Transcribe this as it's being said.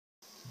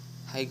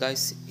Hi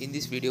guys, in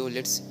this video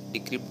let's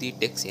decrypt the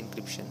Dex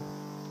encryption.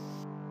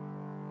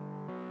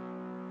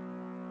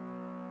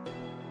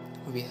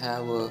 We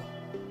have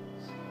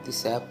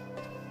this app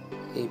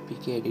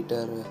APK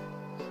editor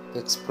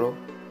Dex Pro.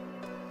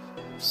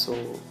 So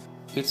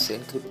it's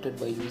encrypted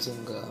by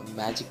using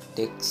Magic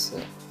Dex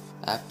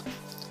app.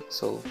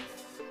 So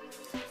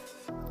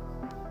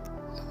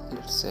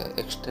let's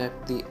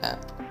extract the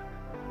app.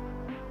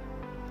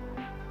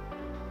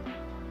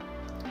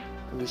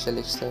 We shall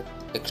extract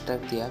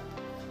the app.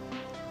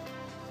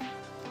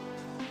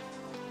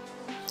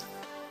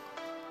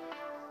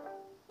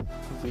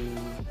 We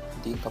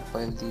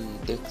decompile the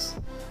Dex.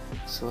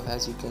 So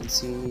as you can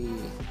see,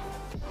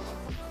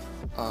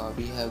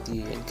 we have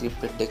the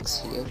encrypted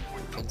Dex here.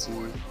 You can see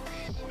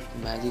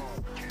Magic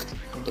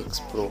Dex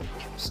Pro,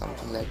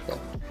 something like that.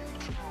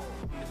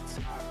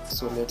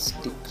 So let's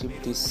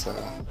decrypt this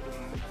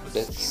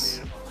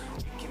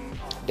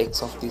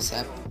Dex of this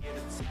app.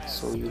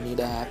 So you need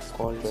an app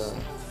called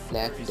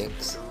Black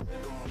Dex.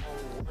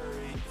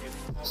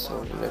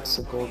 So let's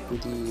go to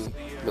the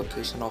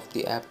location of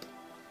the app.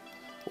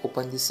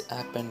 Open this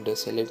app and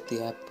select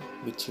the app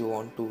which you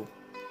want to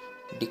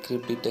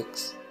decrypt the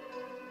Dex.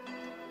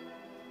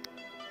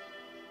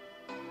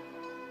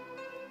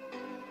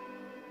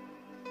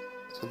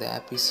 So the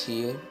app is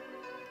here.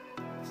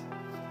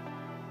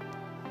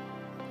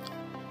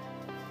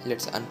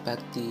 Let's dump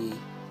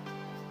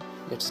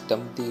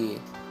the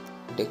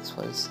Dex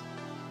files.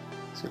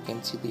 So you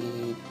can see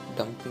the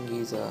dumping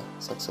is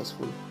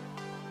successful.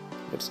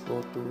 Let's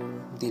go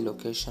to the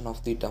location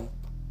of the dump.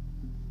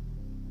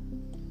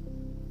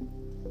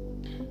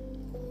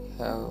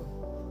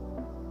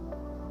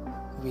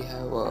 We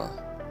have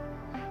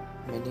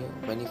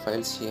many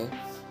files here.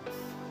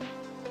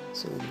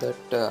 So in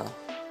that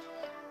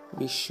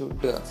we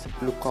should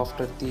look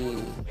after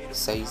the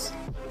size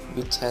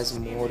which has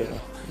more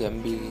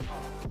MBs.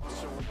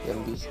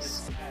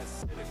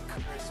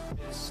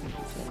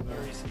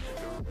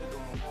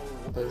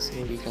 So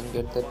we can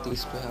get that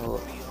these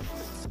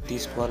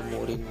two are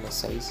more in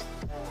size.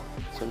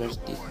 So let's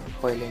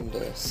decompile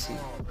and see.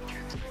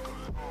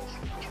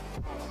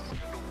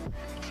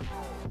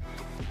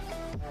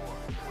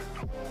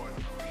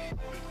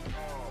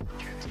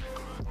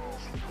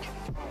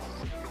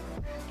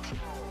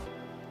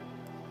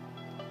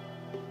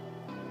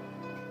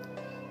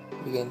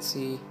 We can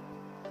see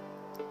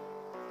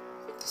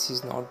this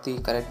is not the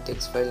correct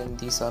text file and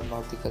these are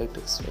not the correct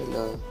text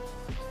file.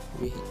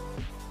 We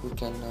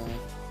can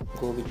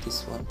go with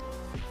this one.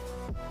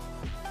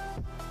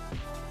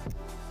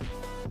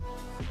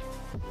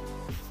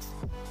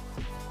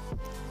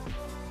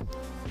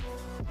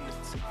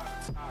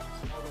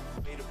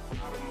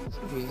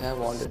 We have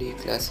already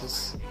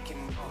classes,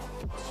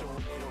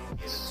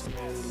 so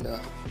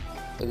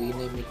we'll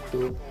rename it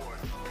to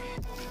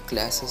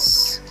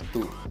classes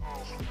 2.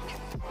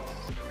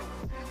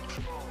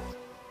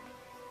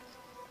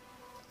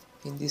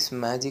 In this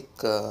Magic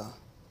Dex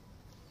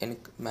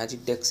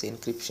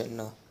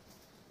encryption,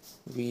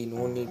 we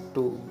no need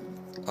to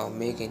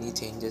make any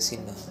changes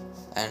in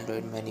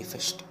Android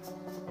manifest.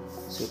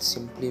 So it's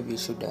simply we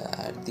should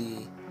add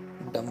the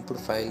dumped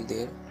file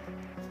there.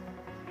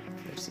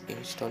 Let's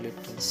install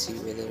it and see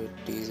whether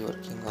it is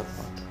working or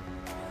not.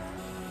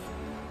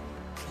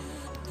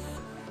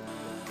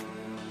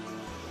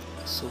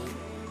 So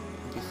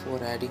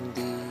before adding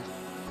the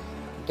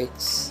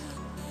Dex,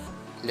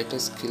 let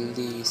us kill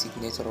the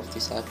signature of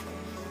this app.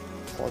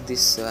 For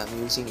this I'm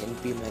using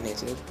np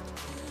manager.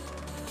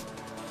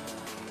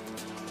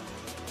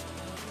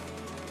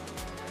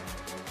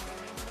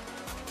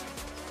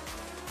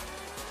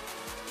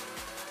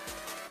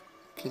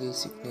 Kill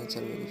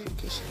signature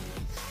verification.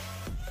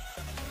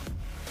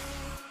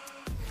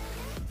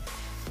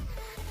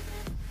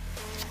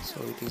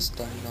 So it is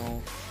done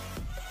now.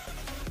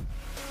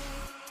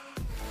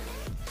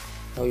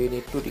 Now you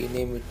need to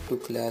rename it to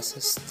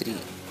classes 3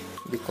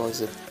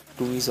 because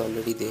 2 is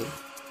already there.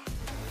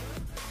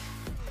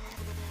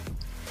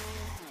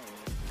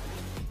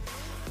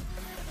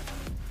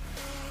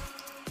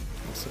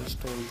 Let's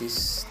install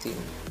this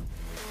thing.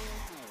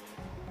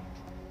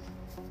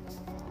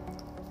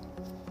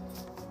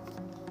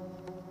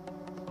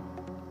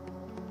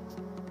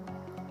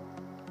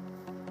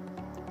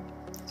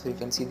 So you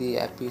can see the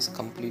app is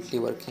completely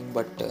working,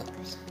 but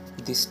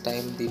this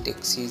time the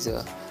Dex is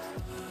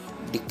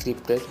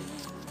decrypted.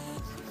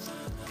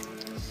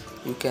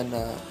 You can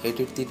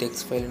edit the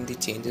Dex file and the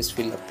changes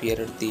will appear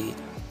at the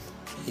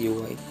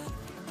UI.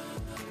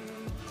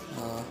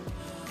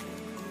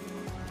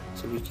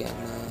 So we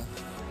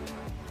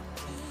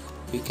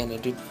can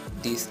edit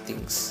these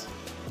things.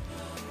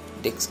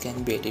 Dex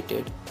can be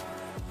edited.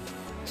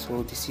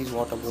 So this is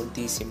what about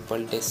the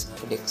simple Dex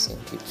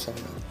encryption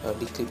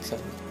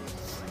decryption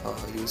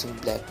using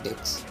Black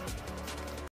Dex.